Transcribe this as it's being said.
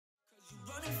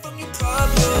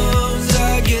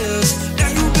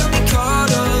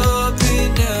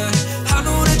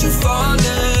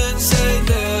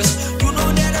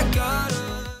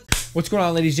What's going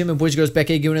on, ladies and gentlemen, boys and girls, back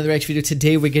again with another reaction video.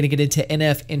 Today we're going to get into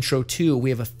NF Intro 2. We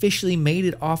have officially made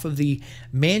it off of the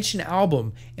Mansion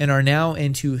album and are now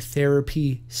into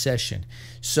therapy session.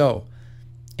 So,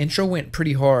 intro went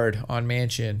pretty hard on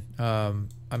Mansion. I'm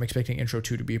expecting Intro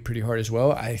 2 to be pretty hard as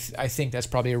well. I think that's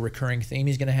probably a recurring theme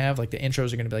he's going to have. Like, the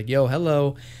intros are going to be like, yo,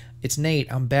 hello, it's Nate,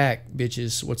 I'm back,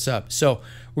 bitches, what's up? So,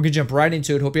 we're going to jump right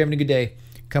into it. Hope you're having a good day.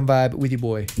 Come vibe with your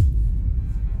boy.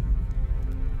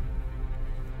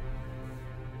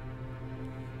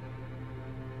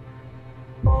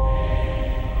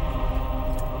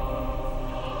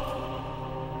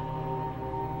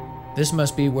 This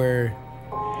must be where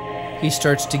he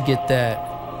starts to get that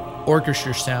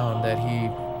orchestra sound that he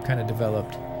kind of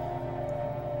developed.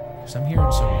 Cause I'm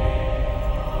hearing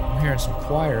some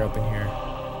choir up in here.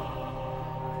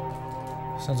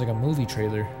 Sounds like a movie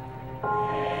trailer.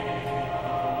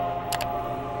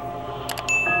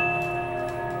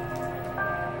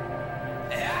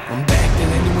 I'm back, did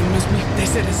anyone miss me? They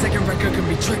said the second record could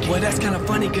be tricky. Well, that's kinda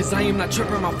funny, cause I am not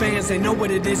tripping. My fans, they know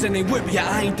what it is and they with me. Yeah,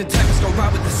 I ain't the type that's gonna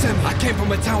ride with the semi. I came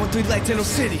from a town with 3 lights in no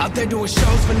city. Out there doing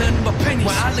shows for nothing but pennies.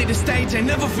 When I leave the stage, they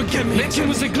never forgive me. Mention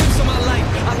was a glimpse of my life.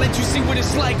 I'll let you see what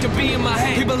it's like to be in my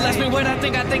head. People ask me what I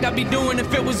think I'd be doing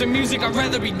if it was in music. I'd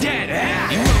rather be dead.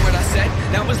 You heard what I said?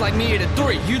 That was like me at a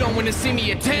 3. You don't wanna see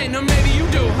me at 10, or maybe you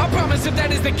do. I promise if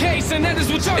that is the case, and that is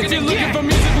what you're gonna get. If you're looking for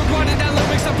music with watered down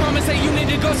lyrics, I promise that you need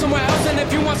to go somewhere else. And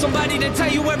if you want somebody to tell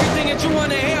you everything that you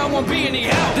wanna hear, I won't be any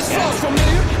help. This flow's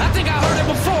familiar, I think I heard it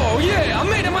before. Yeah, I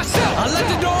made it myself. I left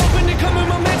the door open to come in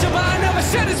my mansion, but I never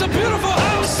said it's a beautiful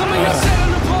house. Some of you sat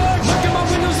on the porch, looked at my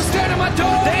windows and stared at my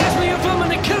door. They asked me if I'm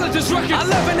gonna kill it, this record. I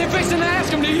love in their face and I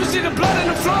ask him, do you see the blood on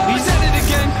the floor? He said it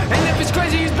again, and if it's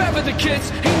crazy, he's bad for the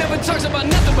kids. He never talks about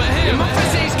nothing but him. My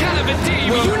friends say he's kind of a D.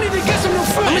 Well, you need to get some new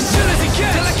friends. I'm as chill as he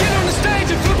gets till I get on the stage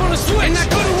and flip on the switch, and I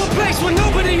go to a place where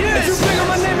nobody is. If you bring on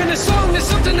my name in the song, there's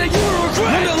something that you will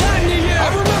regret. When the lightning, yeah. I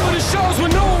remember the shows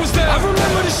when no one was there. I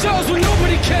remember the shows when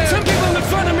nobody cared. Some people in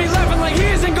front of me laughing like he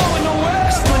isn't going nowhere.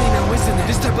 It's funny now, isn't it?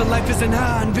 This type of life isn't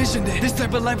how I envisioned it. This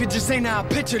type of life, it just ain't how I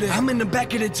pictured it. I'm in the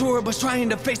back of the tour bus trying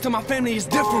to face to my family is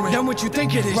different than what you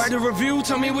think it is. Write a review,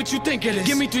 tell me what you think it is.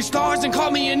 Give me 3 stars and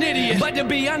call me an idiot. But to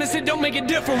be honest, it don't make a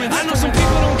difference. I know some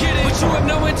people don't get it, but you have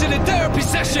no into the therapy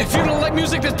session. If you don't like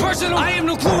music that's personal, I have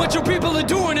no clue what your people are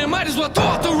doing and might as well throw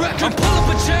out the record. Pull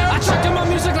up a chair, I track to my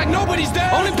music like nobody's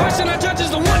there. Only person I judge is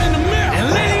the one in the mirror.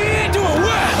 And lady, he ain't doing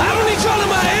well. I don't need y'all in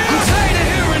my ear. I'm tired of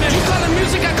hearing it. You call it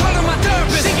music, I call it my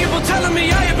therapist. See people telling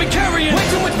me I have been carrying way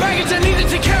too much baggage, I need to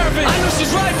take care of it. I know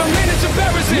she's right, but man, it's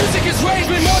embarrassing. Music has raised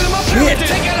me more than my parents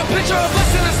did. Take out a picture of us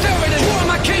and I stare at it. You are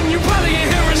my king, you probably ain't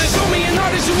hearing it. Show me an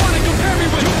artist you wanna compare me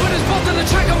with. You put us both on the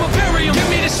track, I'ma bury him. Give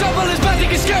me the shovel, it's about to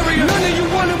get scarier. None of you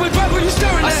wanted with rap, you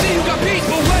staring at. I see you got beats,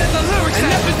 but where are the lyrics?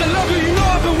 And if it's the logo, you know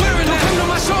I've been wearing it. Don't come to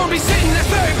my show and be sitting there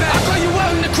very bad. I call you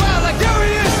out in the crowd like there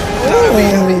he is.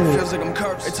 It feels like I'm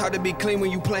cursed. It's hard to be clean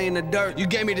when you play in the dirt. You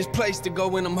gave me this place to go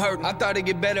when I'm hurting. I thought it'd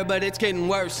get better, but it's getting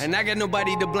worse. And I got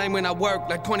nobody to blame when I work.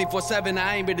 Like 24/7,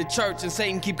 I ain't been to church. And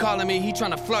Satan keep calling me, he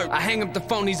tryna flirt. I hang up the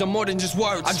phone, these are more than just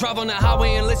words. I drive on the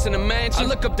highway and listen to Mansion. I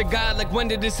look up to God like, when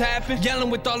did this happen? Yelling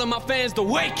with all of my fans to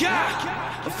wake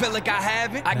up. I feel like I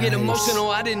haven't. I get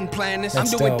emotional, I didn't plan this.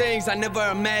 That's I'm doing dope. things I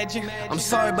never imagined. I'm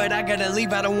sorry, but I gotta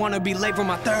leave. I don't wanna be late for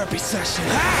my therapy session.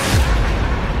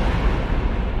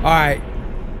 All right,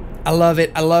 I love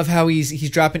it. I love how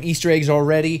he's dropping Easter eggs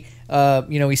already.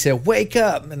 You know, he said "Wake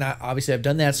Up," and obviously I've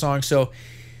done that song, so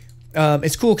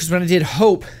it's cool because when I did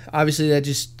 "Hope," obviously that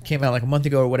just came out like a month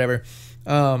ago or whatever.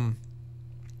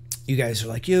 You guys are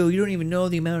like, "Yo, you don't even know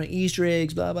the amount of Easter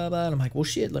eggs, blah blah blah." And I'm like, "Well,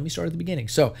 shit, let me start at the beginning."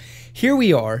 So here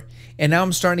we are, and now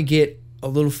I'm starting to get a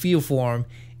little feel for him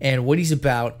and what he's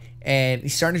about, and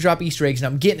he's starting to drop Easter eggs,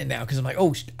 and I'm getting it now because I'm like,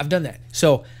 "Oh, I've done that."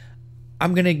 So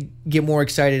I'm going to get more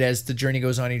excited as the journey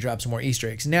goes on. He drops some more Easter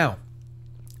eggs. Now,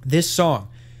 this song,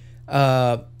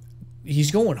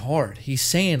 he's going hard. He's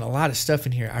saying a lot of stuff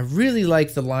in here. I really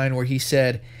like the line where he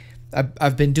said,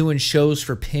 I've been doing shows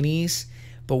for pennies,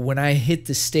 but when I hit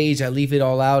the stage, I leave it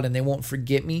all out and they won't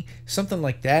forget me. Something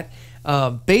like that.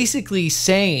 Basically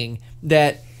saying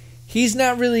that he's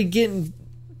not really getting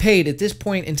paid at this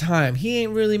point in time. He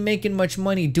ain't really making much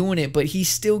money doing it, but he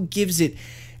still gives it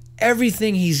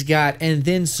everything he's got and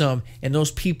then some, and those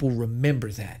people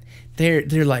remember that.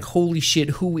 They're like, holy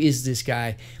shit, who is this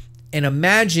guy? And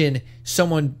imagine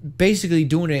someone basically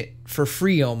doing it for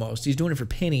free almost. He's doing it for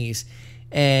pennies,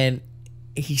 and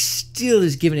he still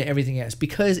is giving it everything he has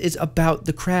because it's about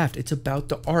the craft. It's about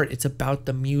the art. It's about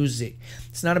the music.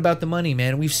 It's not about the money,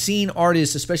 man. We've seen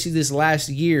artists, especially this last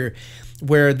year,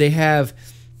 where they have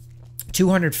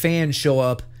 200 fans show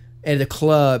up at the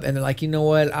club and they're like, you know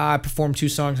what, I performed 2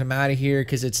 songs, I'm out of here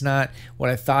because it's not what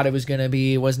I thought it was going to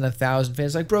be. It wasn't 1,000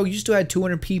 fans. Like, bro, you still had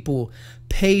 200 people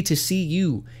pay to see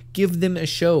you. Give them a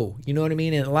show. You know what I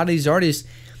mean? And a lot of these artists,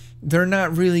 they're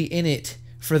not really in it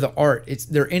for the art.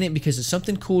 They're in it because it's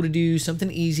something cool to do,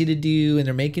 something easy to do, and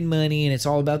they're making money, and it's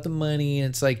all about the money. And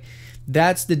it's like,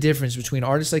 that's the difference between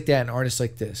artists like that and artists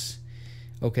like this.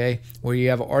 Okay? Where you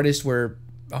have an artist where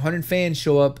 100 fans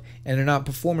show up and they're not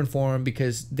performing for them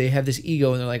because they have this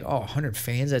ego and they're like, oh, 100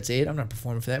 fans, that's it? I'm not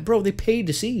performing for that. Bro, they paid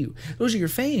to see you. Those are your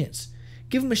fans.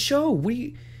 Give them a show.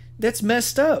 That's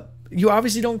messed up. You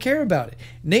obviously don't care about it.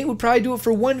 Nate would probably do it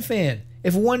for 1 fan.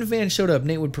 If 1 fan showed up,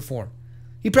 Nate would perform.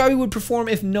 He probably would perform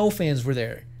if no fans were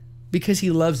there because he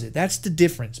loves it. That's the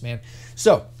difference, man.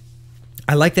 So,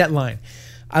 I like that line.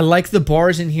 I like the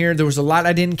bars in here. There was a lot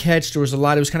I didn't catch. There was a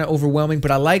lot. It was kind of overwhelming,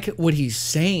 but I like what he's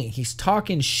saying. He's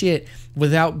talking shit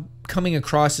without coming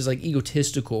across as like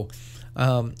egotistical.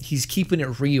 He's keeping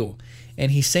it real,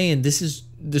 and he's saying this is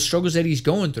the struggles that he's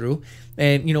going through.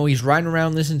 And you know, he's riding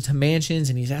around listening to mansions,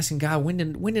 and he's asking God,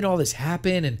 when did all this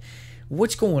happen, and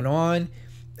what's going on?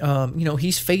 You know,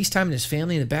 he's FaceTiming his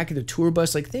family in the back of the tour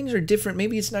bus. Like, things are different.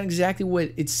 Maybe it's not exactly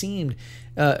what it seemed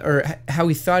or how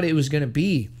he thought it was going to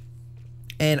be.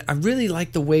 And I really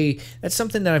like the way, that's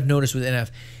something that I've noticed with NF,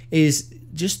 is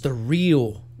just the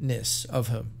realness of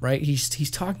him, right? He's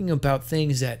talking about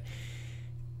things that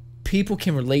people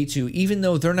can relate to, even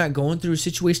though they're not going through a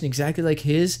situation exactly like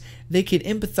his. They could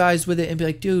empathize with it and be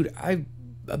like, dude,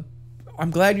 I'm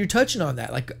glad you're touching on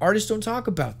that. Like, artists don't talk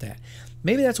about that.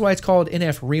 Maybe that's why it's called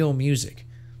NF Real Music.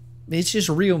 It's just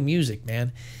real music,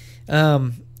 man.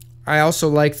 I also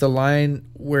like the line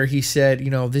where he said, you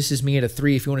know, this is me at a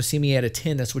 3. If you want to see me at a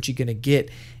 10, that's what you're going to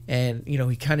get. And, you know,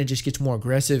 he kind of just gets more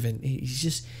aggressive, and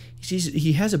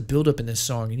he has a buildup in this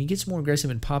song, and he gets more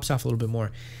aggressive and pops off a little bit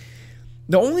more.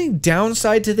 The only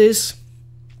downside to this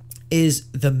is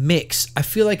the mix. I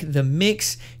feel like the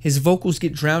mix, his vocals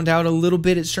get drowned out a little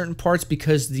bit at certain parts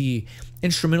because the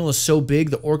instrumental is so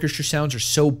big, the orchestra sounds are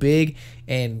so big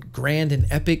and grand and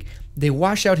epic. They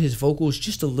wash out his vocals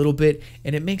just a little bit,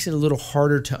 and it makes it a little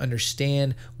harder to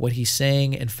understand what he's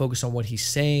saying and focus on what he's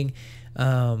saying.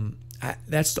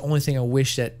 That's the only thing I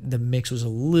wish, that the mix was a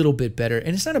little bit better.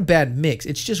 And it's not a bad mix.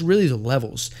 It's just really the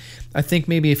levels. I think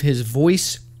maybe if his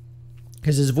voice,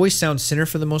 because his voice sounds center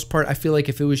for the most part, I feel like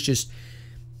if it was just,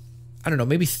 I don't know,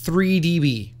 maybe 3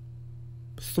 dB,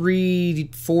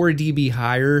 4 dB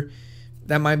higher,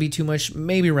 that might be too much.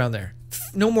 Maybe around there.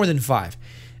 No more than 5.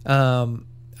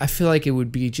 I feel like it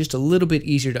would be just a little bit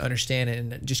easier to understand it,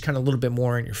 and just kind of a little bit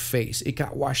more in your face. It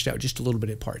got washed out just a little bit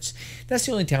at parts. That's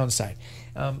the only downside.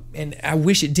 And I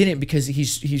wish it didn't, because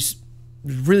he's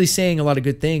really saying a lot of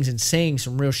good things and saying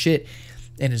some real shit,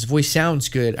 and his voice sounds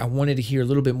good. I wanted to hear a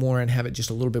little bit more and have it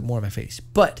just a little bit more in my face.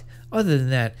 But other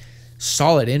than that,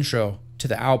 solid intro to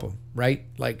the album, right?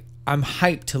 Like, I'm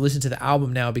hyped to listen to the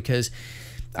album now, because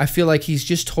I feel like he's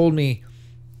just told me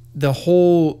the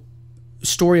whole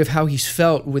story of how he's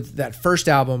felt with that first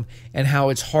album, and how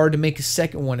it's hard to make a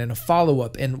second one and a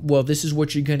follow-up, and, well, this is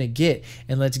what you're gonna get,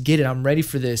 and let's get it. I'm ready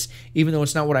for this, even though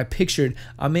it's not what I pictured.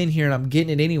 I'm in here and I'm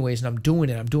getting it anyways, and I'm doing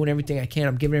it. I'm doing everything I can.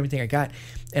 I'm giving everything I got,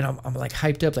 and I'm like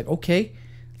hyped up, like, okay.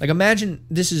 Like, imagine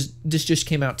this just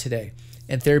came out today,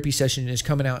 and Therapy Session is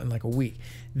coming out in like a week.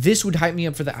 This would hype me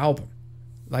up for the album.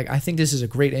 Like, I think this is a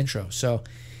great intro. So,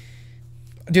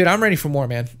 dude, I'm ready for more,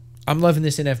 man. I'm loving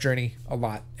this NF journey a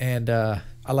lot, and I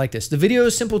like this. The video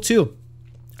is simple too.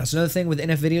 That's another thing with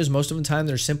NF videos. Most of the time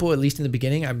they're simple, at least in the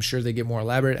beginning. I'm sure they get more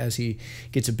elaborate as he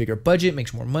gets a bigger budget,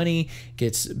 makes more money,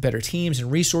 gets better teams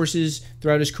and resources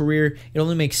throughout his career. It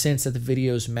only makes sense that the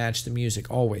videos match the music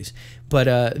always.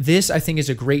 But this, I think, is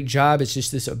a great job. It's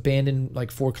just this abandoned, like,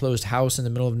 foreclosed house in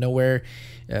the middle of nowhere.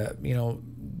 You know,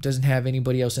 doesn't have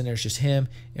anybody else in there. It's just him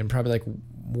and probably like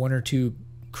 1 or 2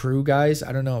 crew guys.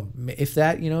 I don't know if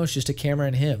that, you know, it's just a camera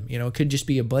and him, you know, it could just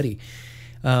be a buddy.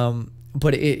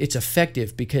 But it's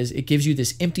effective because it gives you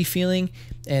this empty feeling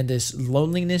and this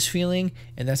loneliness feeling,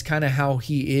 and that's kind of how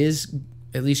he is,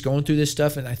 at least going through this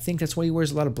stuff. And I think that's why he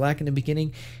wears a lot of black in the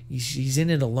beginning. He's in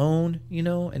it alone, you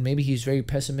know, and maybe he's very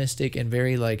pessimistic and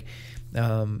very like,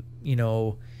 you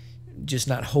know, just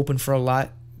not hoping for a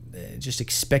lot, just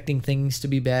expecting things to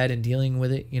be bad and dealing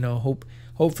with it, you know, hope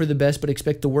for the best but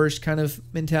expect the worst kind of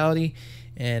mentality.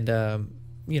 And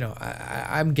you know,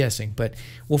 I'm guessing, but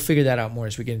we'll figure that out more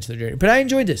as we get into the journey. But I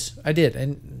enjoyed this. I did.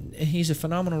 And he's a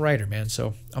phenomenal writer, man.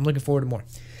 So I'm looking forward to more.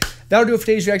 That'll do it for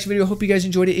today's reaction video. Hope you guys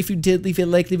enjoyed it. If you did, leave a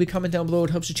like, leave a comment down below.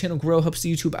 It helps the channel grow, helps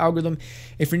the YouTube algorithm.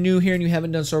 If you're new here and you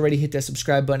haven't done so already, hit that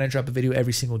subscribe button. I drop a video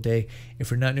every single day.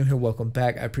 If you're not new here, welcome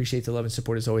back. I appreciate the love and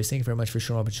support as always. Thank you very much for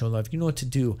showing up and showing love. You know what to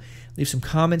do. Leave some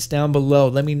comments down below.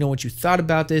 Let me know what you thought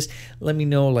about this. Let me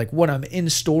know like what I'm in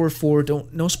store for.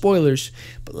 No spoilers,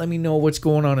 but let me know what's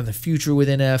going on in the future with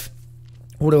NF.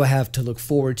 What do I have to look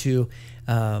forward to?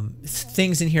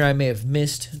 Things in here I may have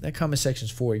missed. That comment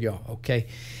section's for y'all, okay?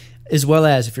 As well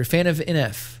as if you're a fan of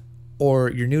NF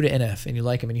or you're new to NF and you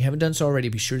like him and you haven't done so already,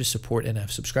 be sure to support NF.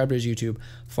 Subscribe to his YouTube,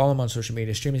 follow him on social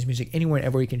media, stream his music anywhere and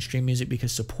ever you can stream music,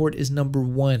 because support is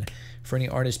 #1 for any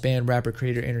artist, band, rapper,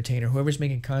 creator, entertainer, whoever's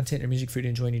making content or music for you to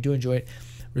enjoy and you do enjoy it.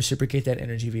 Reciprocate that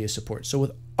energy via support. So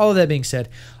with all of that being said,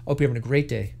 I hope you're having a great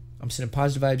day. I'm sending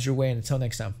positive vibes your way, and until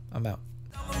next time, I'm out.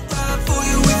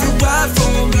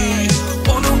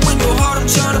 I'm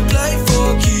trying to play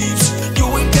for keeps. You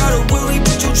ain't gotta worry,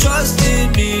 put your trust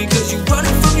in me, 'cause you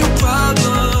running from your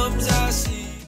problem.